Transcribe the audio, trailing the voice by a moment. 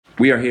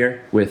We are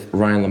here with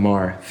Ryan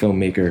Lamar,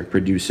 filmmaker,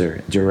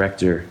 producer,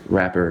 director,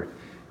 rapper,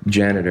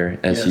 janitor,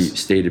 as he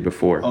stated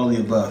before. All the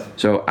above.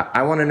 So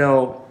I want to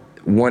know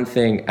one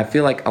thing. I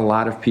feel like a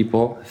lot of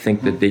people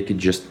think that they could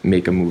just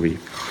make a movie.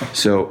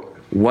 So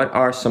what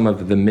are some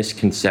of the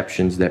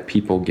misconceptions that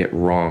people get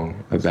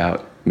wrong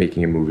about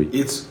making a movie?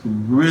 It's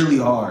really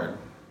hard,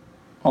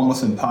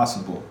 almost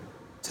impossible,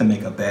 to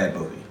make a bad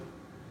movie.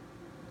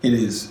 It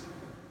is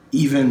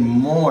even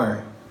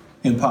more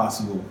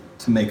impossible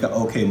to make an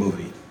okay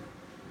movie.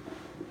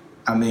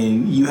 I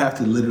mean, you have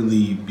to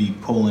literally be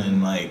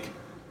pulling like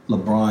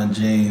LeBron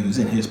James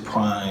in his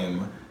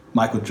prime,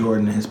 Michael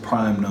Jordan in his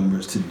prime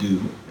numbers to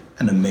do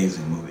an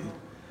amazing movie.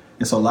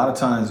 And so a lot of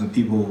times when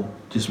people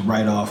just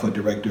write off a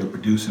director or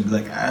producer and be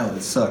like, "Oh,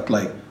 it sucked,"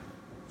 like,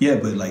 yeah,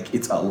 but like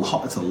it's a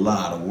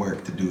lot of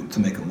work to do to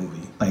make a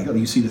movie. Like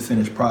you see the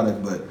finished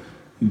product, but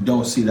you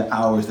don't see the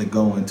hours that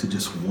go into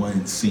just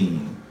one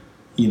scene.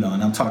 You know,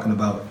 and I'm talking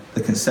about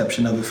the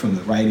conception of it, from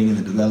the writing and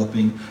the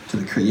developing to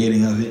the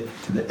creating of it,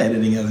 to the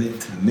editing of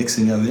it, to the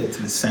mixing of it,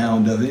 to the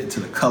sound of it,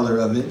 to the color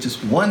of it.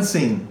 Just one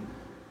scene.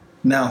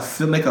 Now,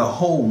 make a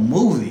whole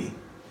movie.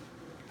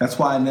 That's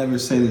why I never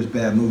say there's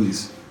bad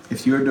movies.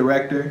 If you're a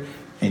director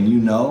and you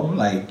know,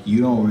 like,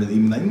 you don't really,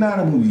 like, not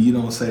a movie, you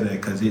don't say that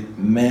because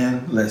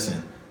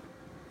listen,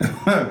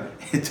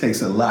 it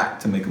takes a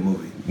lot to make a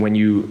movie. When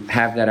you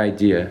have that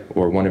idea,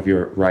 or one of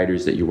your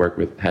writers that you work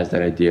with has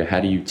that idea, how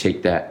do you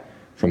take that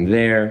from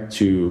there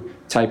to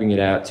typing it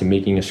out, to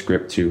making a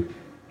script, to,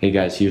 hey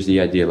guys, here's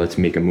the idea, let's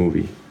make a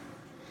movie?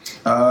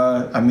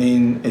 I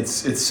mean,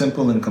 it's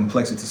simple and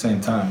complex at the same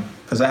time,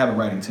 because I have a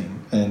writing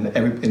team, and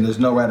there's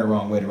no right or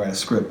wrong way to write a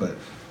script, but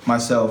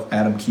myself,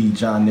 Adam Key,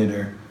 John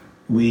Knitter,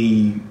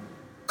 we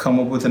come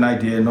up with an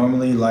idea.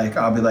 Normally, like,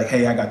 I'll be like,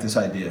 hey, I got this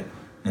idea,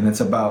 and it's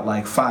about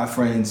like 5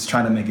 friends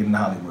trying to make it in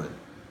Hollywood.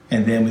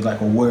 And then we're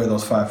like, well, where are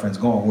those 5 friends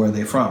going? Where are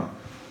they from?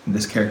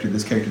 This character,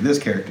 this character, this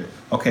character.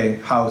 Okay,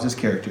 how is this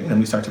character? And then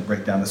we start to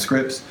break down the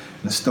scripts,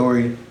 and the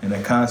story, and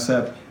the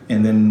concept,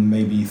 and then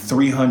maybe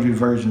 300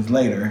 versions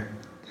later,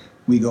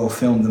 we go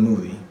film the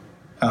movie.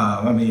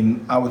 I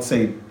mean, I would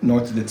say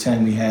north of the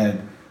 10, we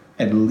had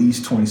at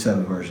least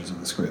 27 versions of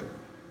the script,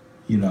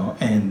 you know,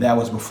 and that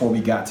was before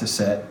we got to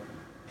set.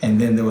 And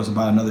then there was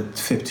about another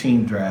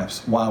 15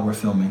 drafts while we're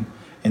filming.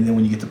 And then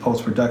when you get to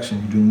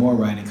post-production, you do more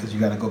writing because you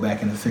got to go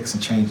back and fix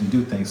and change and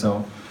do things. So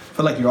I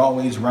feel like you're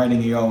always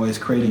writing, you're always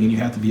creating, and you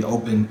have to be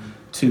open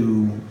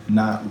to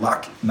not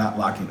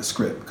locking the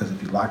script. Because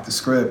if you lock the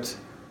script,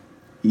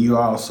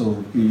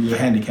 you're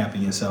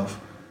handicapping yourself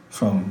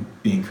from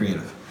being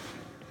creative.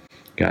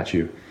 Got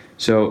you.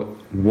 So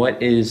what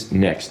is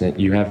next?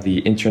 You have the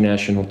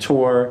international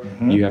tour.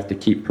 You have to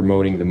keep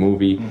promoting the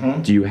movie.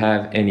 Do you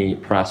have any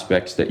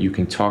prospects that you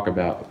can talk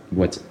about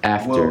what's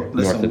after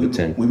North of the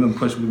 10? We've been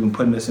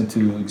putting this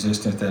into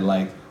existence, that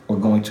like we're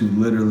going to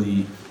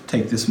literally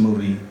take this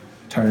movie,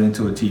 turn it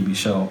into a TV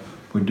show.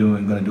 We're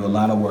going to do a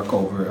lot of work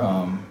over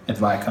at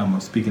Viacom. I'm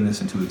speaking this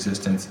into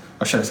existence,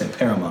 or should I say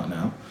Paramount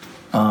now,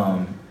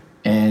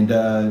 and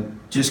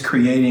just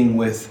creating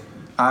with,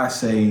 I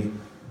say,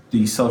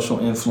 the social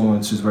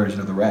influencers version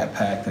of the Rat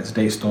Pack. That's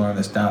Daystorm,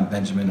 that's Don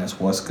Benjamin, that's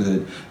What's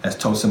Good, that's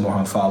Tosin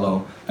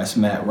Mohan-Follow, that's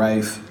Matt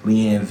Rife,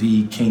 Leanne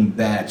V, King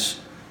Batch,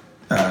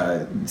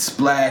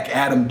 Splack,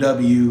 Adam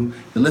W.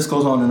 The list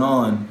goes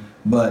on,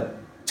 but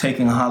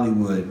taking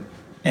Hollywood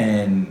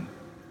and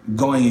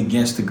going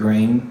against the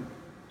grain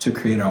to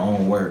create our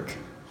own work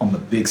on the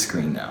big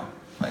screen now.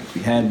 Like, we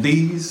had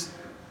these,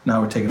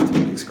 now we're taking it to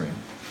the big screen.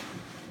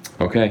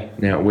 Okay,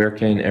 now where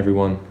can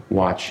everyone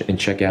watch and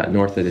check out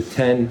North of the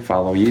 10,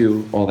 follow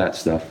you, all that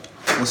stuff?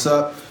 What's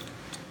up?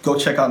 Go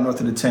check out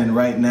North of the 10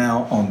 right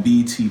now on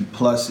BET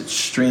Plus. It's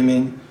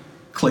streaming.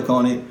 Click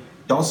on it.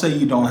 Don't say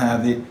you don't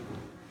have it.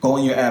 Go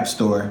in your app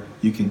store.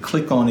 You can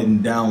click on it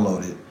and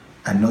download it.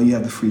 I know you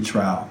have the free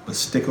trial, but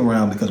stick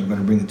around because we're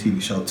going to bring the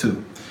TV show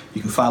too.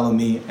 You can follow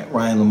me at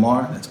Ryan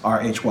Lamar. That's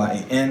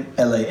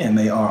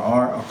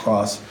RHYANLAMARR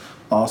across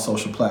all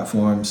social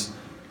platforms.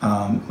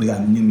 We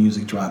got new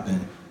music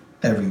dropping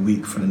every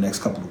week for the next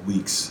couple of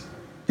weeks.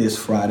 This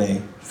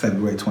Friday,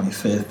 February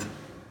 25th,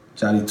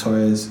 Jody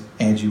Torres,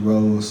 Angie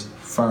Rose,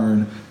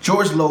 Fern,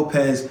 George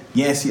Lopez,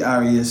 Yancey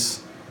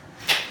Arias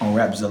on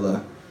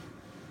Rapzilla.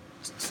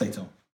 Stay tuned.